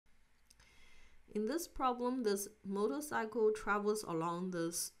In this problem, this motorcycle travels along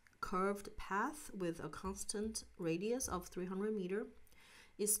this curved path with a constant radius of 300 meters.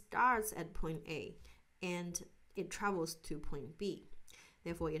 It starts at point A and it travels to point B.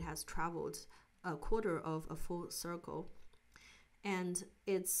 Therefore, it has traveled a quarter of a full circle. And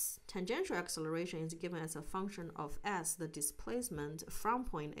its tangential acceleration is given as a function of s, the displacement from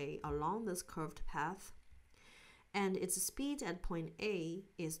point A along this curved path. And its speed at point A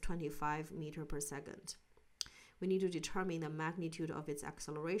is 25 meters per second. We need to determine the magnitude of its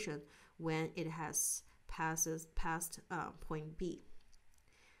acceleration when it has past point B.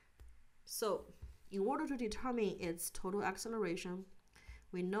 So, in order to determine its total acceleration,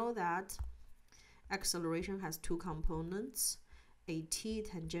 we know that acceleration has two components, AT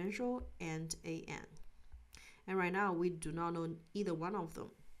tangential and AN. And right now, we do not know either one of them.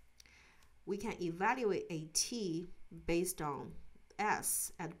 We can evaluate AT based on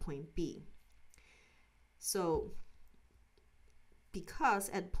S at point B. So, because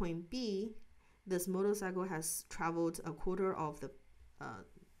at point B, this motorcycle has traveled a quarter of the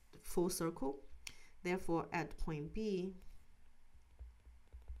full circle, therefore at point B,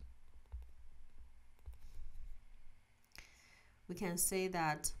 we can say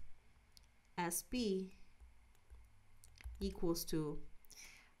that SB equals to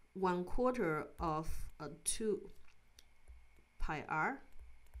 1/4 of 2 pi r,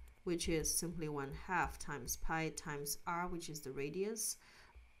 which is simply 1/2 times pi times r, which is the radius,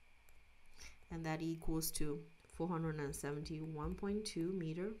 and that equals to 471.2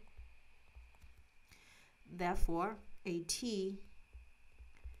 meters. Therefore, AT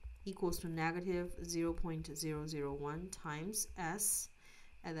equals to negative 0.001 times S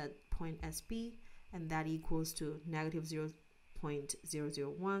at that point SB, and that equals to negative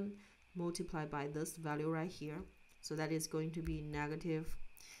 0.001 multiplied by this value right here. So that is going to be negative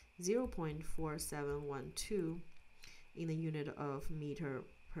 0.4712 in the unit of meter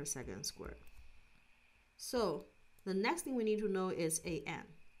per second squared. So the next thing we need to know is AN.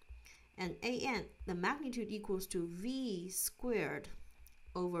 And AN, the magnitude equals to V squared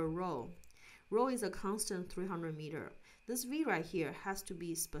over rho. Rho is a constant 300 meters. This V right here has to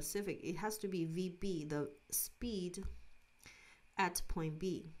be specific. It has to be VB, the speed at point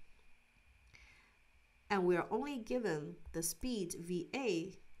B. And we are only given the speed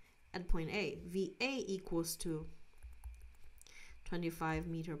VA at point A. VA equals to 25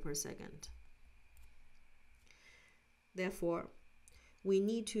 meters per second. Therefore, we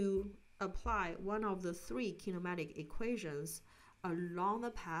need to apply one of the three kinematic equations along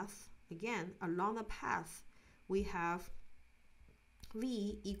the path. Again, along the path, we have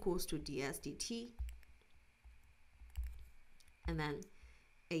V equals to ds dt, and then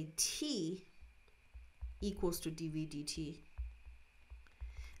AT equals to dv dt,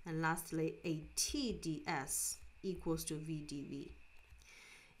 and lastly AT ds equals to v dv.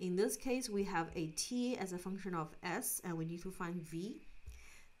 In this case, we have AT as a function of s, and we need to find v.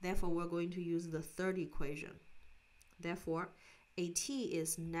 Therefore, we're going to use the third equation. Therefore, AT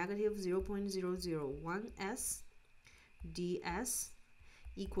is negative 0.001 s ds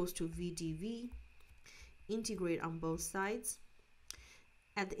equals to v dv. Integrate on both sides.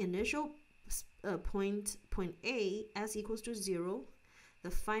 At the initial point A, s equals to 0.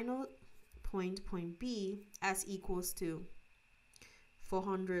 The final point B, s equals to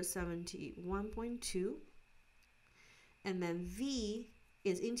 471.2. And then v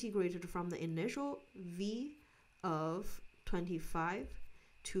is integrated from the initial v of 25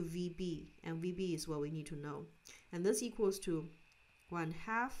 to VB, and VB is what we need to know. And this equals to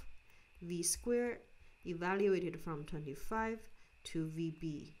 1/2 V squared evaluated from 25 to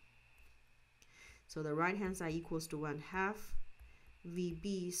VB. So the right hand side equals to 1/2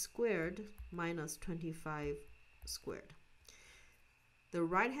 VB squared minus 25 squared. The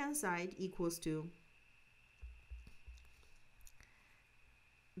right hand side equals to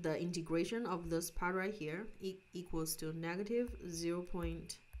the integration of this part right here equals to negative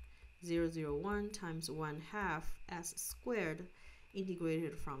 0.001 times 1/2 s squared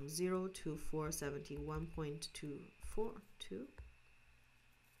integrated from 0 to 471.242,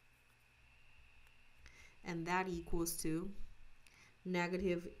 and that equals to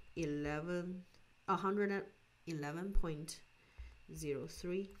negative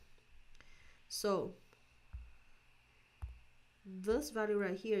 111.03. So this value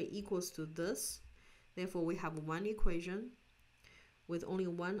right here equals to this. Therefore, we have one equation with only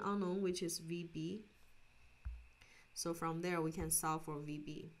one unknown, which is VB. So from there, we can solve for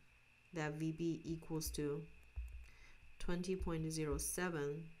VB. That VB equals to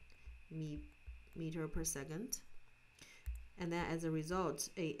 20.07 meter per second. And then as a result,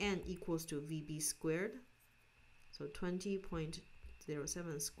 AN equals to VB squared, so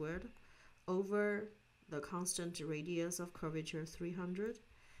 20.07 squared, over the constant radius of curvature 300,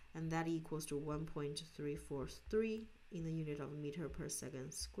 and that equals to 1.343 in the unit of meter per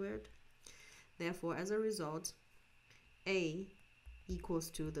second squared. Therefore, as a result, A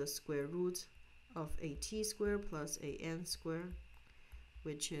equals to the square root of AT squared plus AN squared,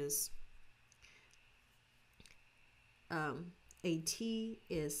 which is AT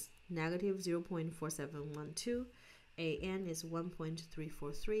is negative 0.4712, AN is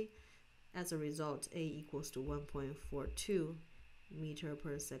 1.343. As a result, A equals to 1.42 meter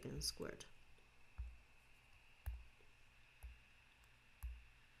per second squared.